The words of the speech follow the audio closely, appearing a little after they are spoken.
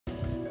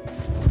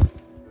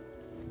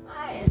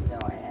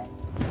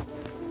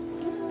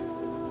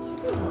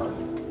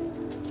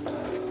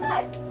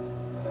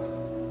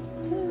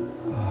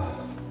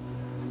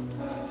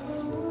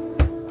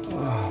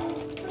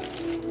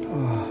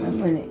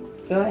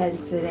ahead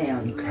and sit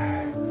down.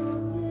 Okay.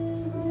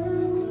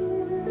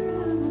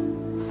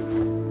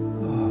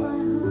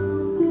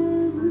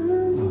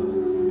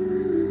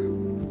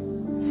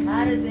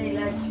 How did they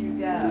let you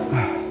go?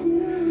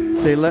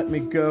 They let me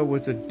go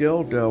with a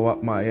dildo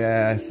up my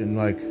ass and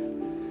like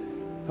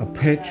a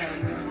pitch.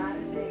 How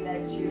did they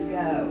let you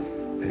go?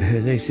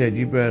 They said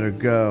you better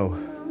go.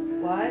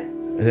 What?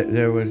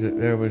 There was the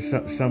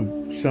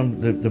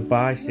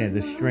bystander,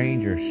 the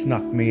stranger,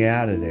 snuck me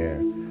out of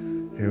there.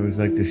 There was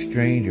like the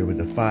stranger with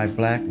the 5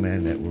 black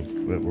men that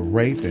were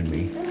raping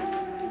me,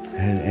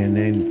 and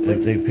then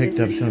they picked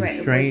up some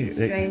stranger. Does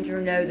the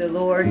stranger know the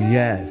Lord?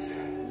 Yes.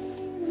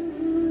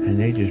 And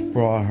they just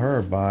brought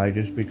her by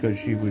just because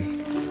she was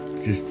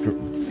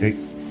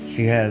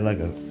she had like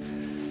a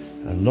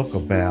look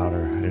about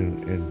her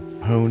and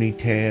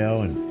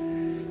ponytail, and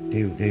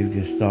they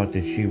just thought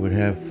that she would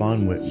have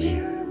fun with me,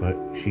 but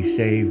she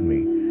saved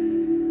me.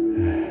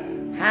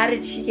 How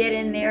did she get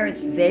in there?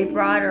 They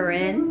brought her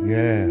in?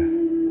 Yeah.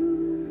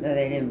 No,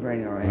 they didn't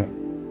bring her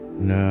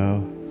in.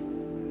 No.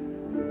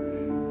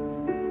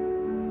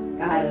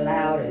 God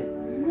allowed it.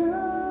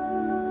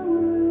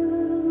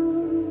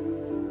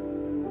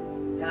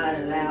 God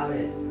allowed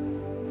it.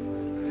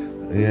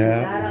 Yeah.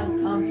 Is that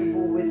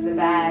uncomfortable with the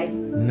bag?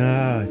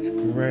 No, it's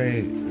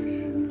great.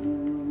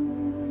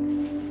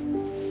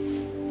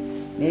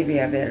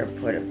 Maybe I better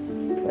put a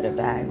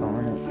bag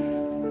on it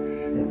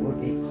that would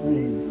be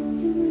clean.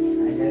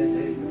 I know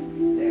there should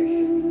be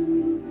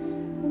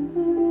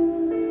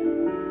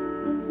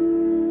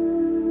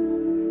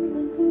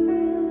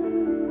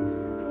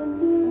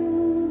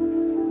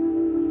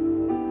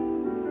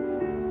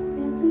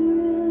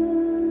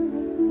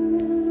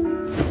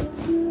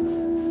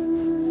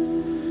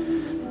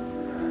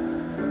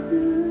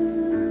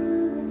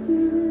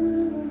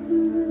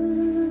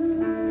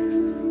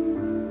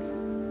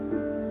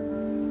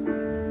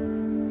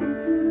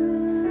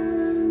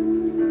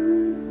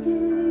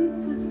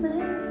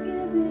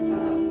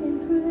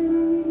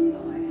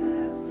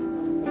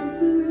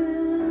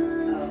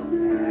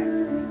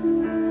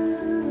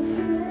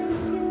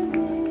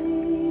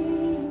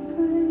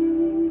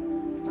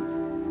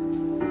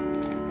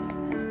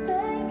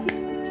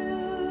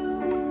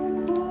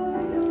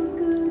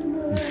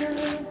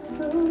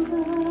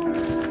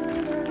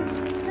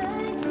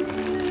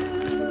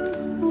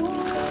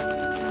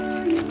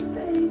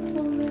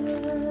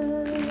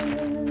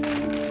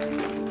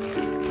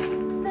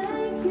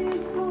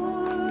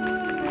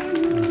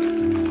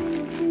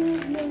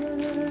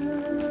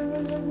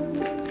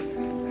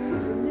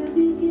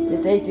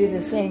Did they do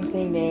the same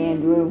thing to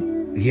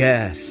Andrew?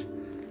 Yes.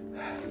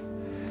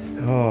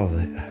 Oh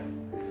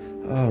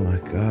my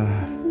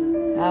God.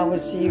 How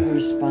was he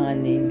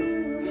responding?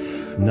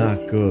 Not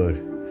good.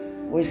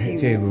 Was he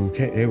They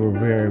were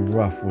very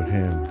rough with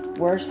him.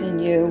 worse than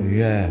you?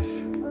 Yes.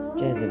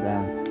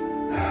 Jezebel.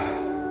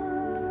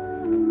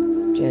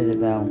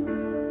 Jezebel.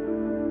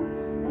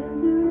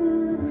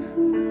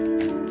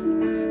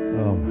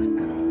 Oh my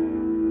God.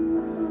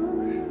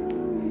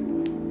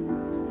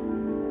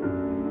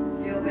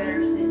 Feel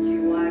better since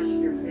you washed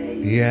your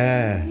face?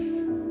 Yes.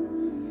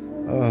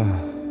 Oh.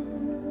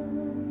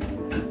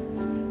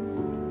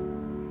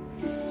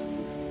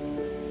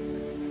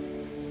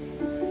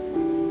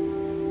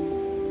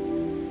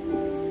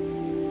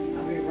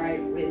 I'll be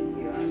right with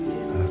you. I'm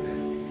just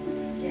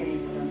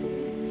getting something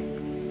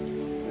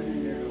put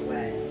under the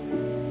way.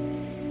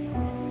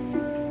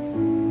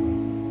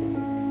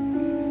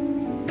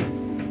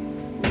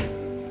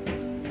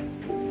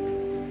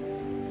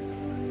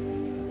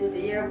 Did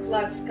the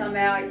earplugs come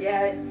out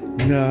yet?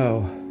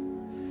 No.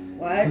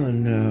 What? Oh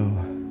no.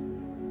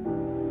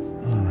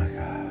 Oh my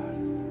God.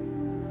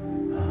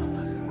 Oh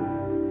my God.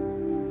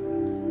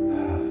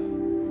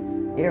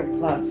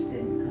 Earplugs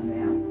didn't come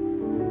out.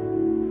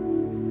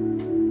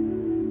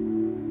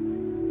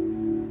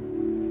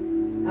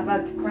 How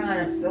about the crown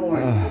of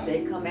thorns? Did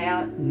they come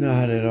out?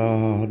 Not at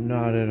all.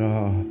 Not at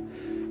all.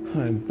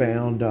 I'm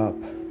bound up.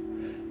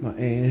 My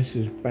anus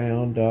is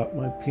bound up.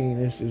 My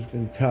penis has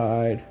been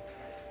tied.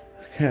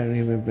 I haven't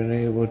even been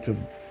able to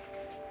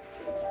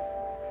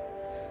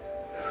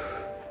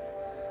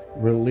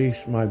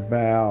release my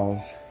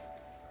bowels.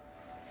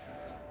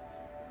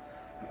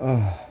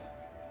 Oh.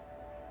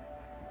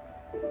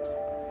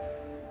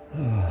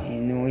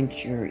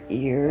 Anoint your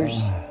ears.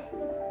 It's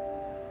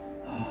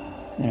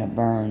gonna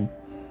burn.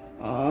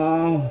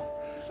 Oh.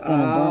 It's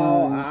gonna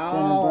burn. It's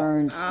gonna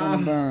burn. It's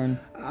gonna burn.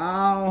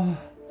 Ow.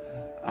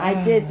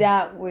 I did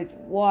that with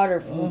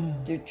water from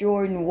the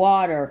Jordan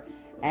water,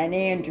 and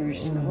Andrew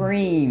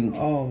screamed.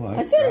 Oh my God.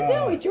 I said, "It's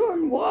with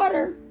Jordan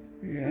water."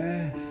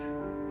 Yes.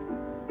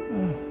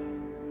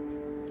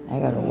 I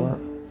gotta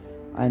work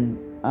on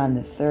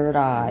the third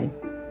eye,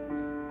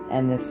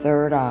 and the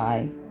third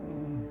eye.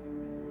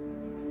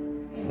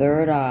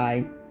 Third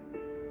eye.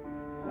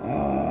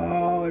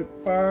 Oh, it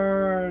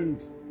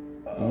burns.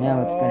 You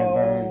know it's gonna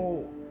burn.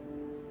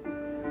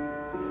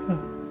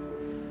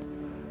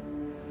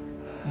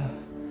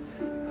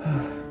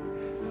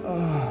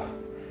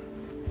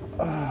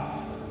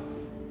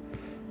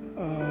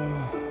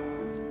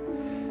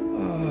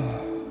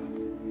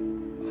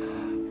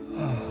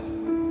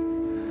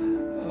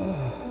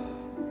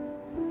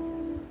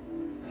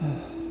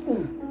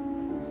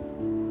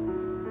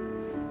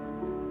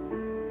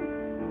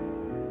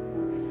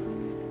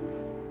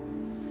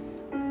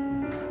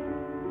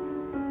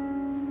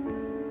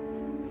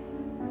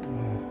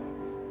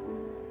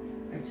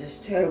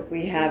 just hope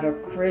we have a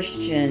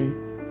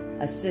Christian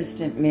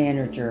assistant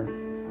manager.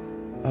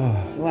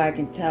 So I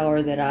can tell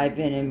her that I've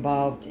been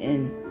involved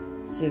in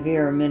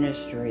severe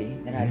ministry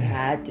that I've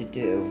had to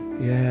do.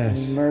 Yes.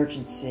 An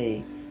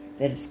emergency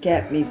that has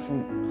kept me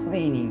from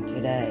cleaning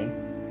today.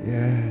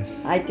 Yes.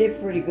 I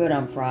did pretty good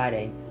on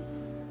Friday.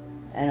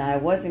 And I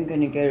wasn't going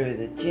to go to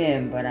the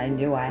gym, but I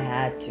knew I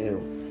had to.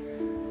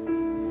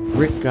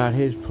 Rick got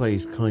his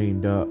place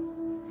cleaned up.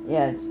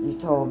 Yeah, you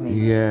told me.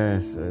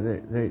 Yes.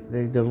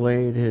 They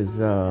delayed his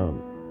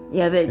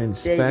they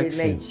inspection.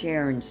 delayed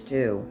Sharon's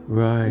too.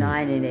 Right.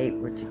 9 and 8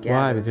 were together.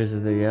 Why? Because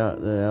of the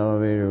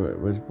elevator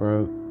was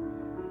broke?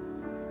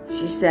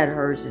 She said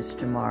hers is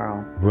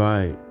tomorrow.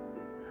 Right.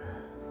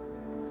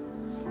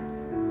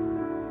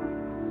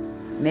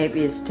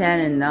 Maybe it's 10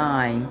 and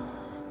 9,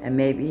 and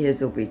maybe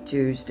his will be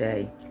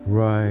Tuesday.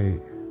 Right.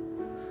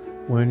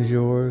 When's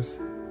yours?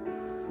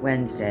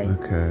 Wednesday.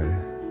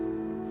 Okay.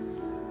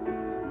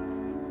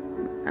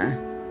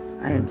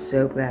 I am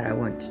so glad I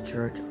went to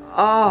church.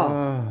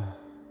 Oh,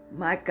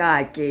 my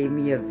God gave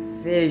me a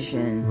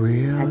vision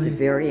at the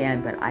very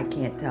end, but I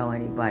can't tell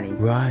anybody.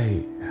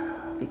 Right.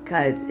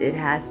 Because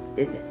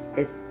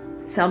it's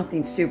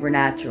something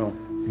supernatural.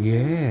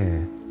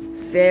 Yeah.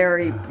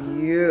 Very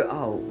beautiful.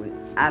 Oh,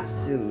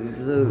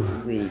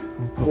 absolutely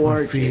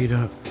gorgeous. Put my feet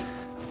up.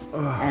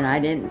 And I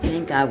didn't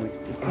think I was,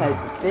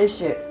 because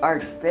the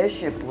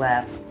Archbishop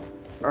left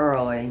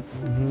early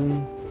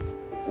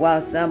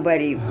while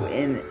somebody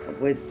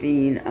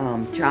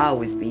child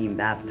was being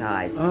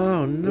baptized.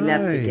 Oh, nice. He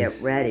left to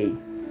get ready.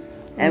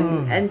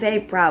 And they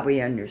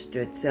probably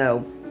understood.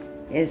 So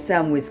his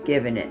son was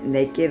given it, and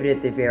they give it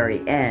at the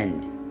very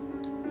end.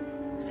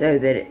 So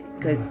that,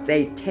 because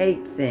they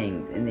tape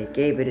things, and they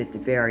gave it at the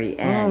very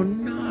end. Oh,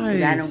 nice.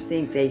 But I don't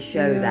think they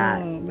show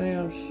that. Oh, man,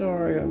 I'm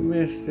sorry I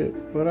missed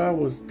it, but I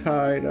was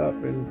tied up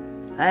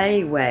and...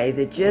 Anyway,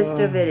 the gist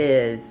of it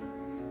is,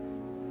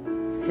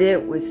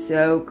 it was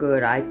so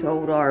good. I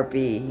told RB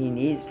he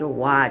needs to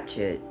watch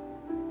it.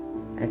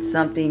 It's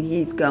something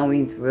he's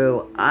going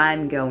through.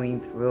 I'm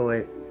going through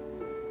it.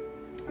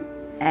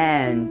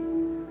 And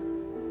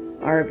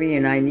RB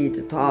and I need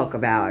to talk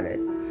about it.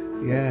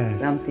 Yes. It's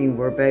something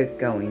we're both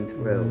going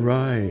through.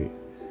 Right.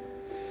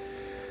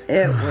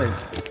 It was...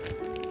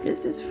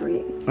 This is for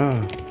you.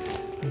 Oh,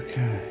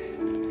 okay.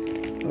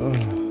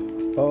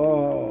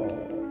 Oh.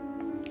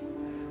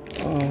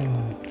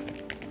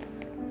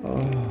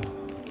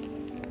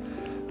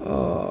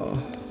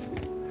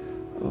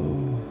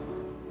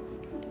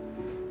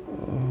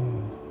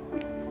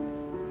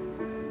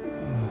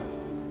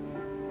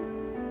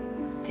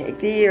 Take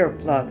the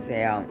earplugs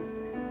out.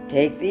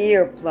 Take the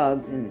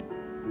earplugs and...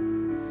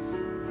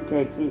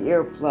 Take the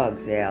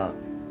earplugs out.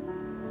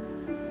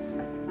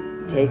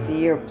 Take the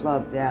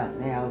earplugs out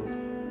now.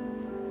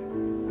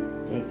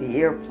 Take the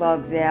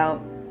earplugs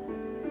out.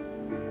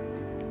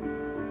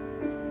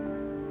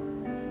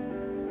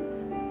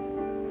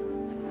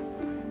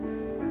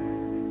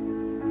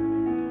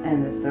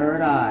 And the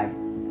third eye.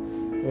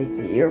 Take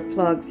the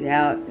earplugs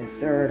out, the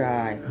third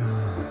eye.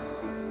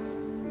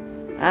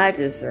 I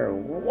just heard,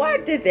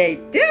 what did they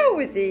do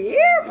with the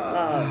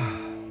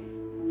earplugs?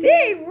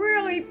 They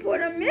really put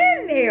them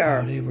in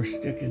there. Oh, they were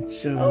sticking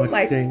so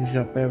much things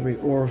up every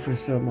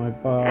orifice of my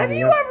body. Have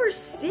you ever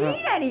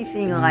seen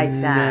anything like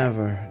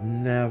that?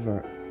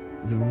 Never.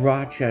 The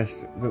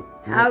Rochester.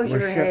 How's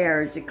your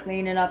hair? Is it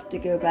clean enough to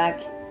go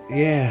back?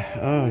 Yeah.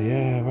 Oh,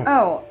 yeah.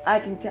 Oh, I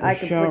can put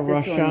this on you.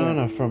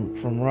 Roshana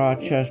from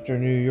Rochester,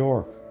 New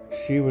York.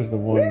 She was the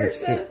one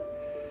that...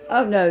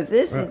 Oh, no,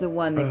 this is the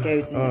one that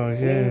goes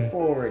in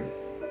forward.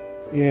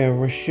 Yeah,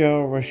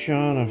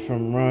 Roshana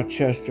from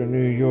Rochester,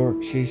 New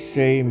York. She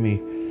saved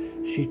me.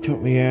 She took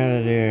me out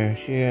of there.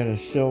 She had a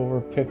silver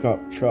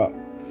pickup truck.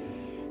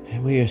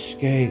 And we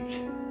escaped.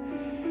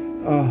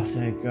 Oh,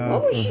 thank God.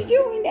 What was she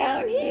doing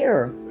down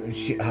here?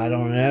 I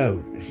don't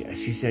know.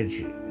 She said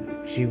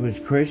she was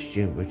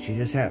Christian, but she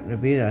just happened to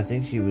be there. I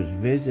think she was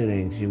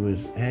visiting. She was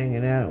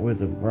hanging out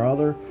with a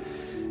brother.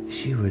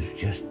 She was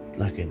just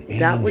like an angel. Is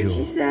that what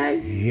she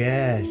said?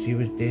 Yeah, she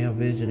was down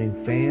visiting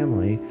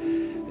family.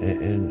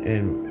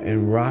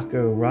 And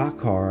Rocco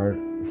Rockhard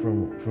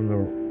from the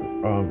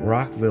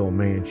Rockville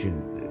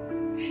mansion,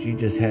 she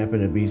just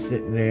happened to be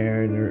sitting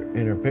there in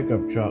her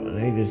pickup truck, and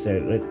they just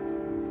said,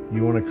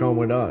 "You want to come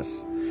with us?"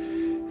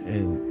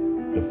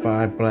 And the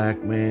 5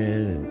 black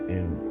men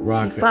and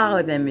Rocco. She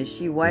followed them. Is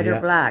she white or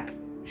black?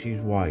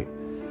 She's white.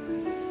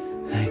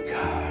 Thank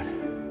God.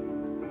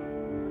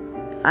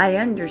 I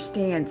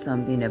understand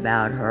something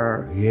about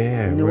her.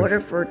 Yeah. In order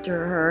for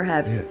her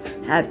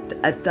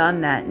have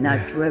done that,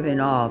 not driven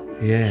off,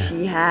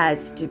 she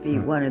has to be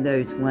one of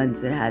those ones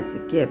that has the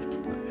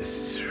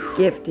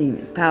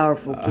gifting,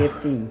 powerful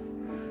gifting.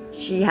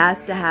 She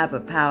has to have a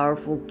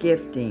powerful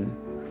gifting.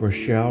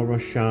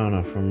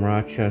 Roshana from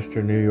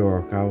Rochester, New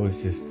York. I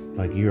was just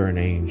like, you're an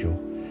angel.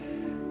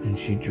 And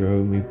she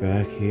drove me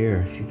back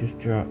here. She just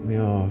dropped me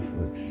off.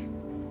 It's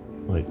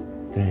like,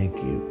 thank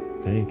you.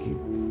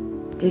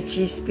 Did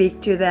she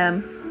speak to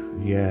them?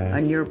 Yes.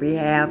 On your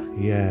behalf?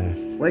 Yes.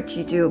 What'd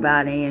she do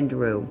about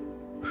Andrew?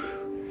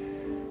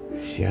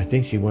 I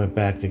think she went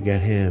back to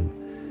get him.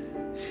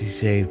 She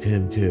saved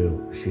him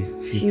too.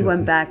 She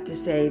went back to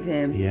save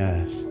him?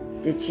 Yes.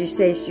 Did she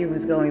say she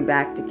was going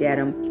back to get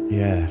him?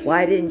 Yes.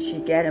 Why didn't she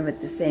get him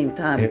at the same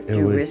time? It's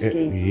too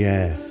risky?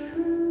 Yes.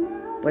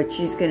 But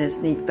she's going to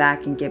sneak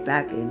back and get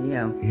back in, you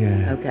know?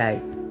 Yeah.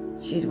 Okay.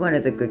 She's one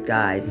of the good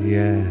guys.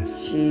 Yes.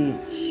 She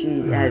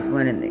has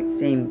one of the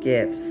same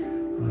gifts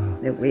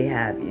that we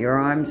have. Your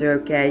arms are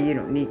okay? You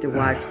don't need to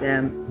wash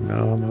them?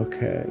 No, I'm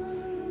okay.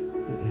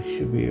 It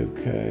should be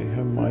okay.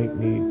 I might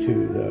need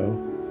to,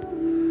 though.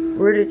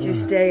 Where did you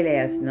stay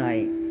last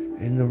night?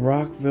 In the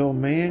Rockville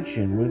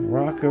mansion with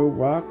Rocco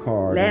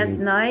Rockhard. Last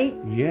night?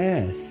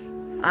 Yes.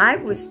 I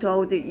was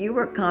told that you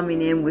were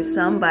coming in with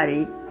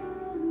somebody,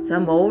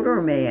 some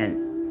older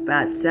man,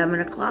 about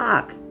 7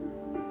 o'clock.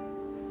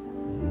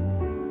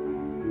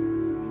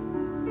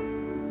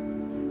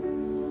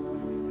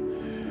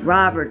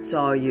 Robert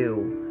saw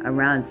you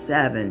around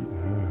 7.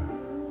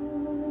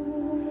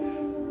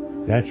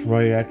 That's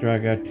right after I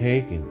got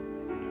taken.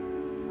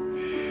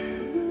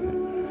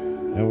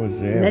 That was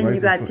there. And then right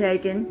you got before...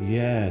 taken?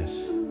 Yes.